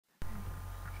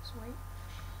Just wait.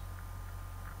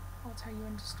 I'll tell you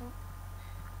when to stop.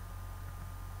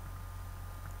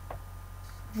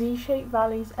 V-shaped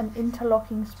valleys and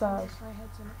interlocking spurs. My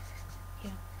head's in it.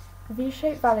 Yeah.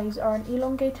 V-shaped valleys are an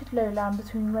elongated lowland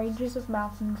between ranges of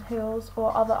mountains, hills,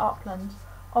 or other uplands,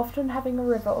 often having a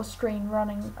river or stream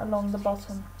running along the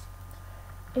bottom.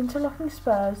 Interlocking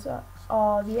spurs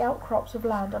are the outcrops of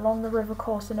land along the river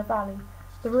course in a valley.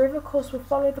 The river course will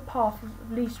follow the path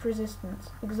of least resistance,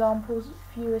 examples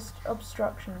fewest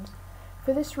obstructions.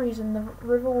 For this reason, the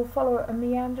river will follow a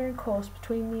meandering course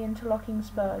between the interlocking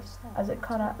spurs, as it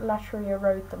cannot laterally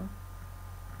erode them.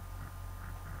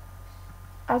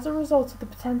 As a result of the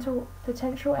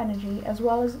potential energy as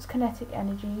well as its kinetic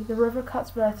energy, the river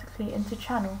cuts vertically into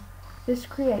channel. This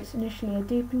creates initially a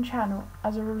deepened channel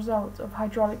as a result of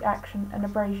hydraulic action and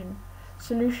abrasion.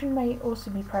 Solution may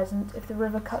also be present if the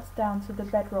river cuts down to the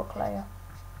bedrock layer.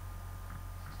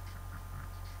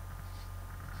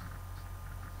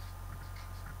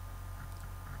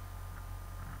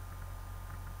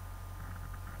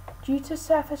 Due to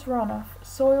surface runoff,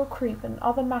 soil creep and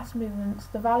other mass movements,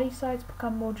 the valley sides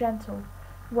become more gentle.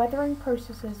 Weathering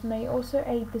processes may also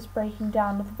aid this breaking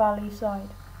down of the valley side.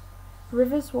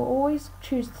 Rivers will always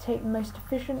choose to take the most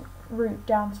efficient route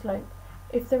downslope.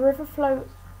 If the river flow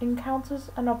encounters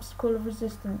an obstacle of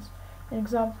resistance, an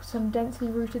example some densely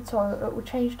rooted soil, it will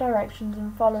change directions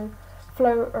and flow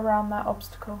around that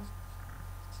obstacle.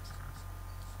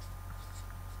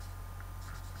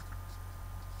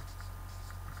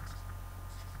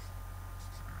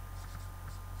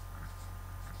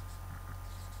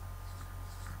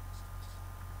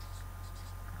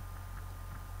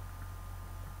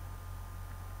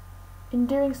 In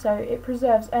doing so, it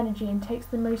preserves energy and takes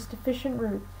the most efficient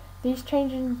route. These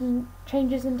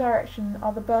changes in direction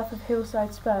are the birth of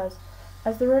hillside spurs.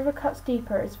 As the river cuts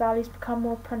deeper, its valleys become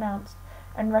more pronounced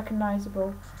and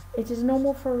recognizable. It is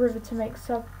normal for a river to make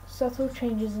subtle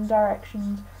changes in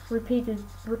directions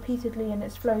repeatedly in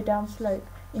its flow down slope.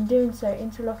 In doing so,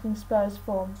 interlocking spurs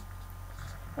form.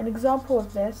 An example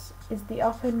of this is the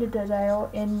Upper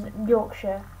Nidderdale in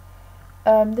Yorkshire.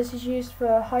 This is used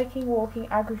for hiking, walking,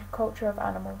 agriculture of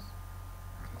animals.